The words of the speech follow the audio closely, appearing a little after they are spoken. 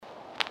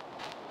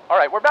All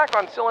right, we're back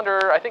on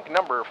cylinder, I think,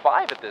 number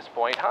 5 at this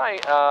point.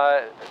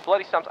 Hi,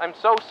 Bloody Stumps, I'm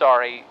so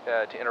sorry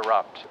to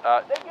interrupt.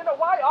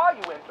 Why are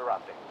you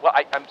interrupting? Well,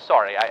 I'm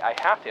sorry, I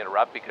have to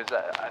interrupt because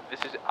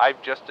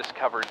I've just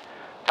discovered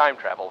time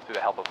travel through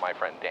the help of my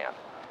friend Dan.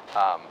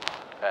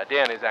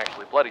 Dan is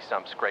actually Bloody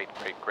Stumps' great.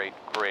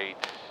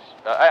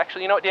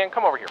 Actually, you know what, Dan,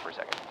 come over here for a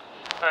second.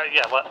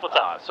 Yeah, what's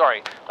up?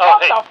 Sorry. Oh,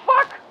 what the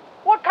fuck?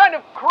 What kind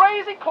of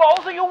crazy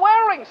clothes are you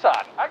wearing,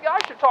 son? I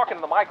should talk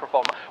into the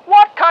microphone.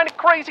 What kind of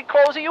crazy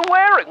clothes are you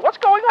wearing? What's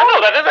going on? I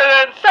know, that is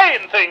an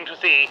insane thing to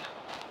see.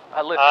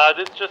 Listen.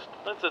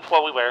 It's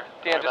what we wear.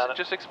 Dan,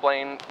 just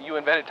explain. You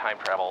invented time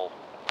travel.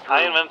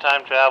 I invented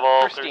time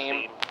travel through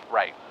Steam.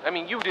 Right. I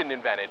mean, you didn't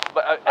invent it,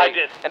 but I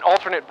did. An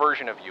alternate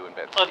version of you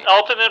invented Steam. An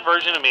alternate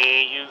version of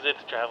me, use it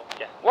to travel,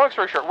 yeah. Long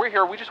story short, we're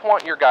here. We just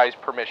want your guys'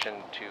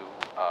 permission to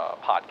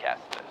podcast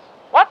this.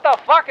 What the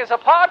fuck is a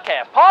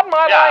podcast? Pardon my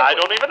language. Yeah, I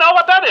don't even know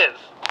what that is.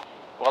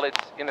 Well, it's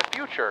in the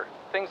future.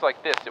 Things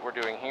like this that we're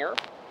doing here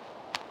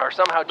are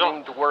somehow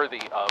deemed worthy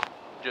of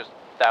just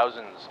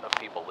thousands of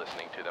people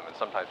listening to them, and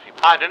sometimes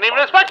people... I didn't even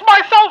expect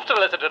myself to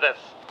listen to this.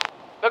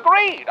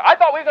 Agreed. I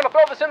thought we were going to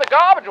throw this in the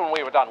garbage when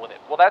we were done with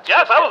it. Well, that's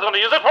yes, I was going to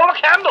use it for a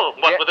candle,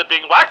 what with it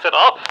being wax and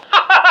all.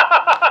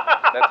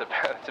 That's a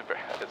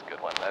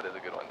good one. That is a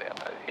good one, Dan.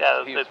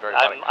 He was very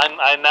funny.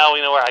 I now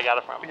we know where I got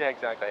it from. Yeah,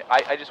 exactly.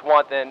 I just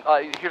want then.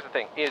 Here's the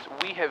thing: is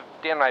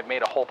Dan and I have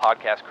made a whole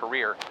podcast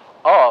career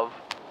of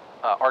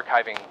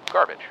archiving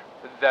garbage.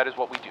 That is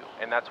what we do,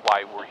 and that's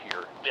why we're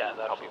here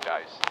to help you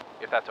guys.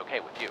 If that's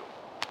okay with you.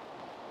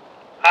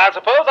 I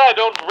suppose I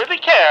don't really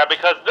care,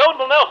 because no one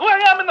will know who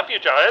I am in the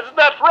future. Isn't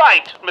that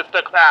right,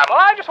 Mr. Crab? Well,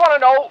 I just want to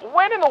know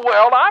when in the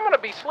world I'm going to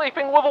be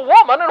sleeping with a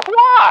woman and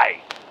why.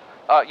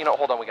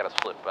 Hold on, we got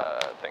to flip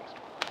things.